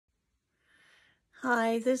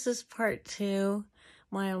Hi, this is part 2.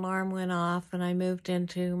 My alarm went off and I moved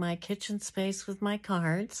into my kitchen space with my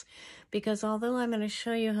cards because although I'm going to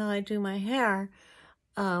show you how I do my hair,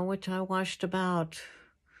 which I washed about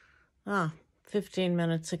 15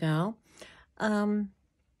 minutes ago, I'm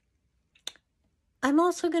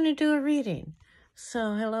also going to do a reading.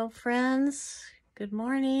 So hello friends, good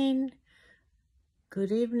morning,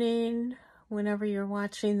 good evening, whenever you're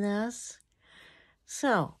watching this.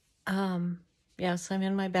 So, yes, I'm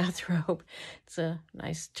in my bathrobe. It's a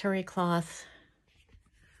nice terry cloth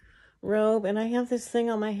robe, and I have this thing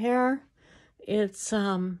on my hair. It's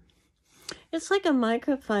like a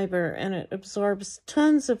microfiber, and it absorbs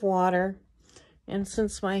tons of water. And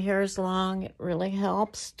since my hair is long, it really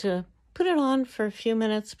helps to put it on for a few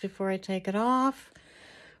minutes before I take it off,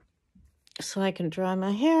 so I can dry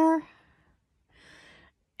my hair.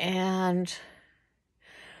 And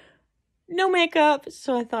no makeup,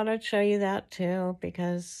 so I thought I'd show you that too,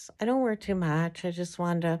 because I don't wear too much. I just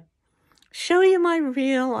wanted to show you my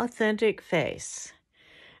real, authentic face.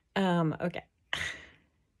 Okay. I'm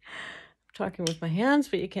talking with my hands,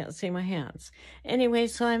 but you can't see my hands. Anyway,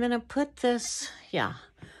 so I'm going to put this,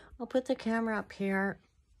 I'll put the camera up here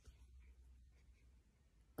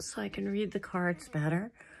so I can read the cards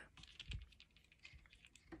better.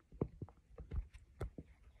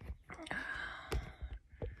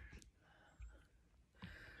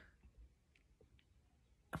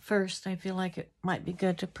 First, I feel like it might be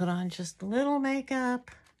good to put on just a little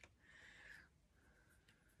makeup.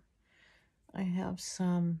 I have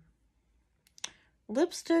some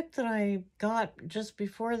lipstick that I got just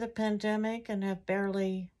before the pandemic and have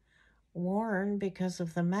barely worn because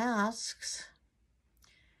of the masks.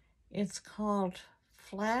 It's called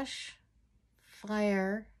Flash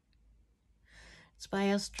Fire. It's by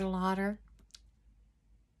Esther Lauder.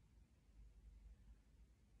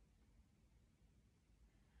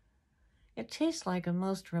 It tastes like a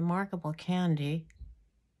most remarkable candy.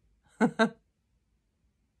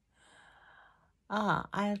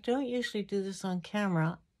 I don't usually do this on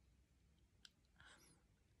camera.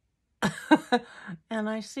 And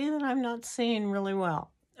I see that I'm not seeing really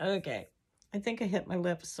well. Okay, I think I hit my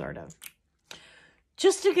lips, sort of.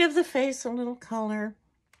 Just to give the face a little color.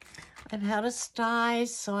 I've had a sty,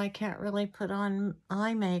 so I can't really put on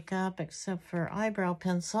eye makeup except for eyebrow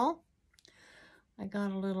pencil. I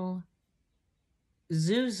got a little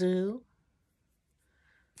Zuzu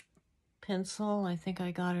pencil. I think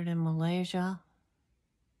I got it in Malaysia.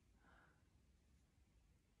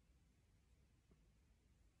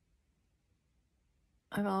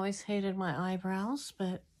 I've always hated my eyebrows,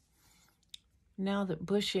 but now that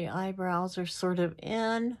bushy eyebrows are sort of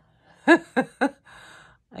in,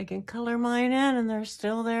 I can color mine in and they're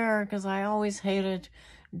still there because I always hated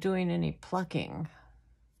doing any plucking.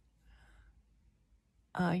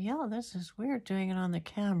 Yeah, this is weird doing it on the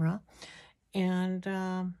camera. And,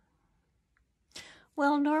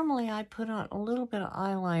 well, normally I put on a little bit of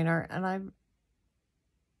eyeliner, and I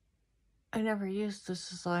never used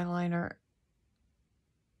this as eyeliner.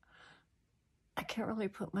 I can't really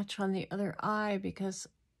put much on the other eye because,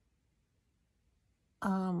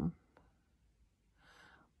 what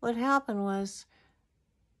happened was,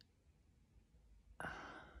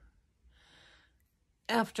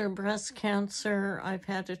 after breast cancer, I've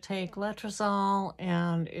had to take letrozole,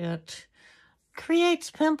 and it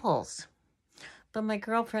creates pimples. But my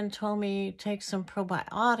girlfriend told me take some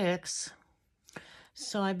probiotics,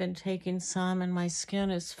 so I've been taking some, and my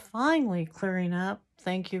skin is finally clearing up.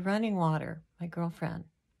 Thank you, running water, my girlfriend.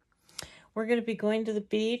 We're going to be going to the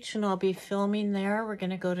beach, and I'll be filming there. We're going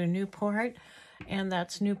to go to Newport, and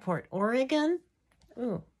that's Newport, Oregon.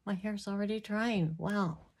 Ooh, my hair's already drying.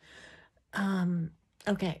 Wow.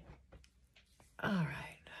 Okay. All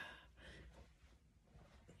right.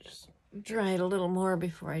 Just dry it a little more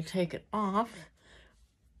before I take it off.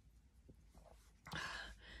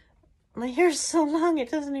 My hair's so long, it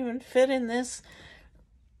doesn't even fit in this.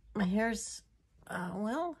 My hair's,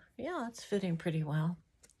 well, yeah, it's fitting pretty well.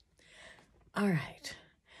 All right.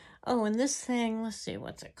 Oh, and this thing, let's see,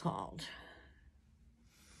 what's it called?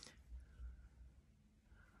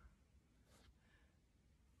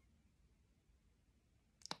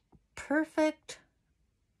 Perfect,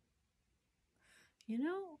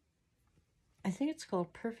 I think it's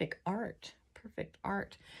called Perfect Art. Perfect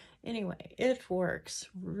Art. Anyway, it works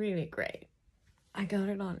really great. I got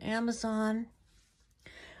it on Amazon.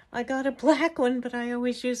 I got a black one, but I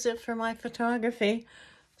always use it for my photography.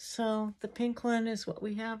 So the pink one is what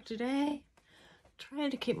we have today.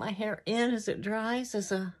 Trying to keep my hair in as it dries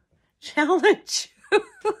is a challenge.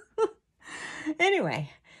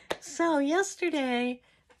 Anyway, so yesterday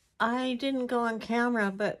I didn't go on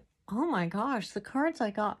camera, but oh my gosh, the cards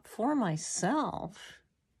I got for myself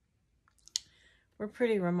were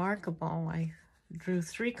pretty remarkable. I drew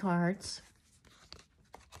 3 cards.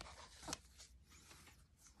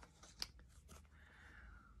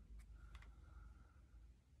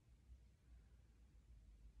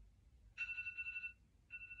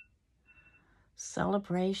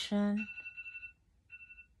 Celebration.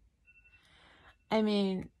 I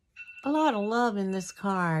mean, a lot of love in this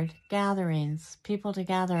card. Gatherings, people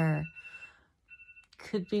together.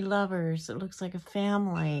 Could be lovers. It looks like a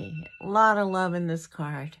family. A lot of love in this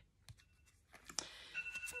card.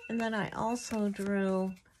 And then I also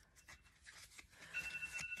drew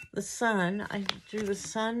the sun. I drew the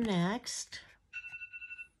sun next.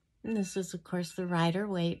 And this is, of course, the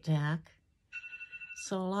Rider-Waite deck.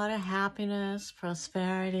 So a lot of happiness,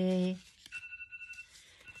 prosperity.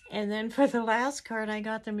 And then for the last card, I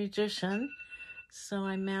got the Magician. So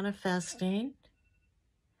I'm manifesting.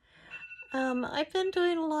 I've been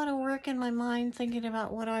doing a lot of work in my mind thinking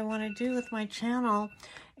about what I want to do with my channel.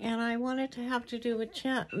 And I wanted to have to do with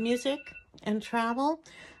music and travel.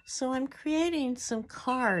 So I'm creating some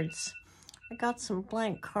cards. I got some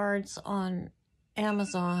blank cards on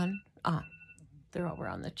Amazon. They're over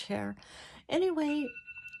on the chair. Anyway,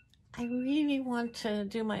 I really want to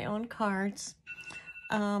do my own cards.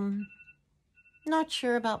 Not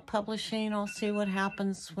sure about publishing. I'll see what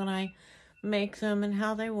happens when I make them and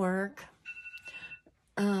how they work.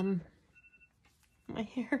 My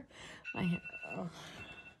hair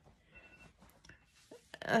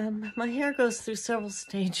goes through several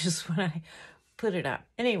stages when I put it up.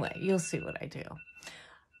 Anyway, you'll see what I do.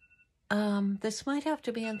 This might have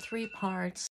to be in 3 parts.